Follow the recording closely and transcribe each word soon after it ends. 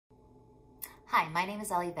Hi, my name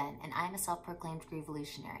is Ellee Ven, and I'm a self-proclaimed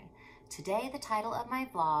groovolutionary. Today, the title of my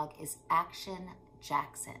vlog is Action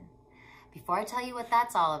Jackson. Before I tell you what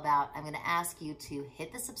that's all about, I'm going to ask you to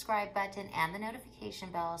hit the subscribe button and the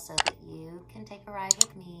notification bell so that you can take a ride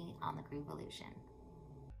with me on the Groovolution.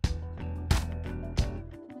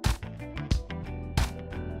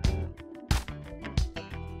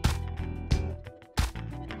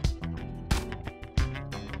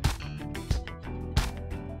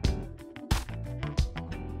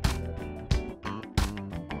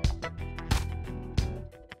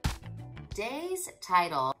 Today's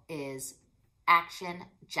title is Action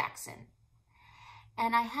Jackson.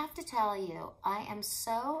 And I have to tell you, I am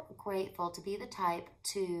so grateful to be the type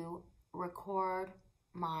to record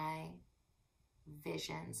my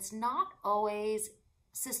visions. It's not always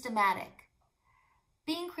systematic.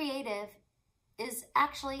 Being creative is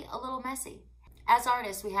actually a little messy. As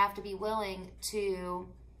artists, we have to be willing to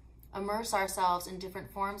immerse ourselves in different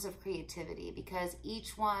forms of creativity because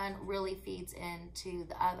each one really feeds into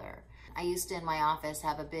the other. I used to, in my office,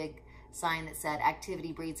 have a big sign that said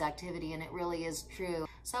activity breeds activity, and it really is true.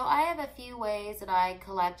 So I have a few ways that I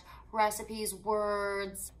collect recipes,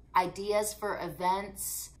 words, ideas for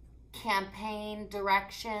events, campaign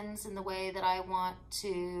directions in the way that I want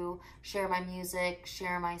to share my music,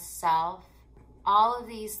 share myself. All of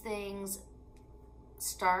these things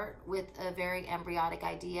start with a very embryonic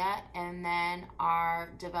idea and then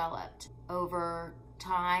are developed over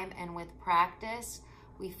time, and with practice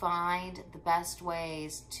we find the best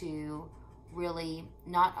ways to really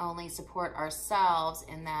not only support ourselves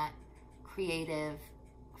in that creative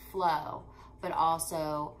flow, but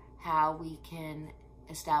also how we can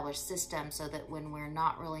establish systems so that when we're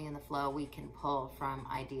not really in the flow, we can pull from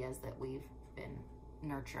ideas that we've been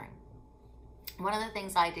nurturing. One of the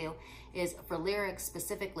things I do is, for lyrics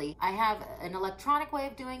specifically, I have an electronic way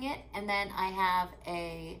of doing it, and then I have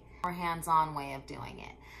a more hands-on way of doing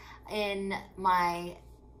it. In my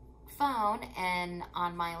phone and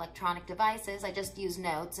on my electronic devices, I just use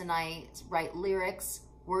notes and I write lyrics,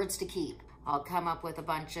 words to keep. I'll come up with a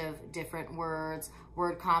bunch of different words,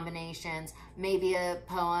 word combinations. Maybe a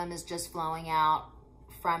poem is just flowing out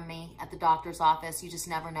from me at the doctor's office. You just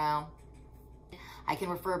never know. I can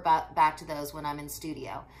refer back to those when I'm in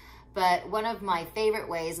studio. But one of my favorite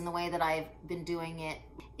ways, and the way that I've been doing it,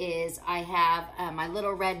 is I have my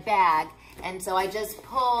little red bag, and so I just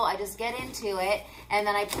get into it, and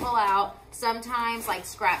then I pull out sometimes like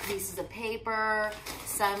scrap pieces of paper,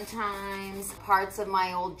 sometimes parts of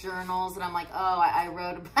my old journals, and I'm like, oh, I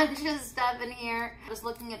wrote a bunch of stuff in here. Just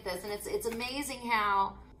looking at this, and it's amazing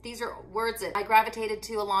how these are words that I gravitated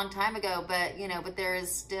to a long time ago, but there is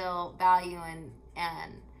still value and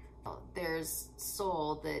there's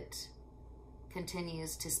soul that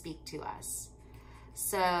continues to speak to us.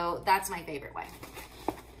 So that's my favorite way.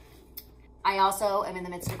 I also am in the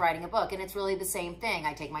midst of writing a book, and it's really the same thing.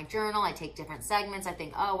 I take my journal, I take different segments, I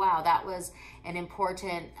think, oh wow, that was an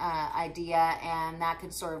important idea, and that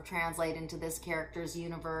could sort of translate into this character's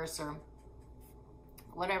universe or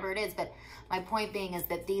whatever it is. But my point being is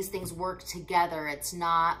that these things work together. It's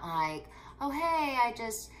not like, oh hey, I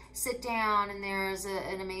just sit down and there's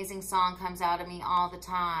an amazing song comes out of me all the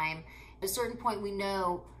time. At a certain point, we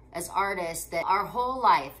know as artists that our whole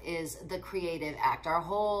life is the creative act. Our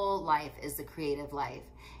whole life is the creative life.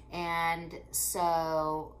 And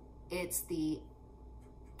so it's the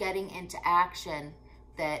getting into action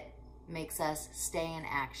that makes us stay in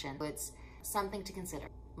action. It's something to consider.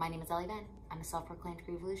 My name is Ellee Ven. I'm a self-proclaimed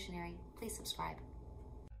groovolutionary. Please subscribe.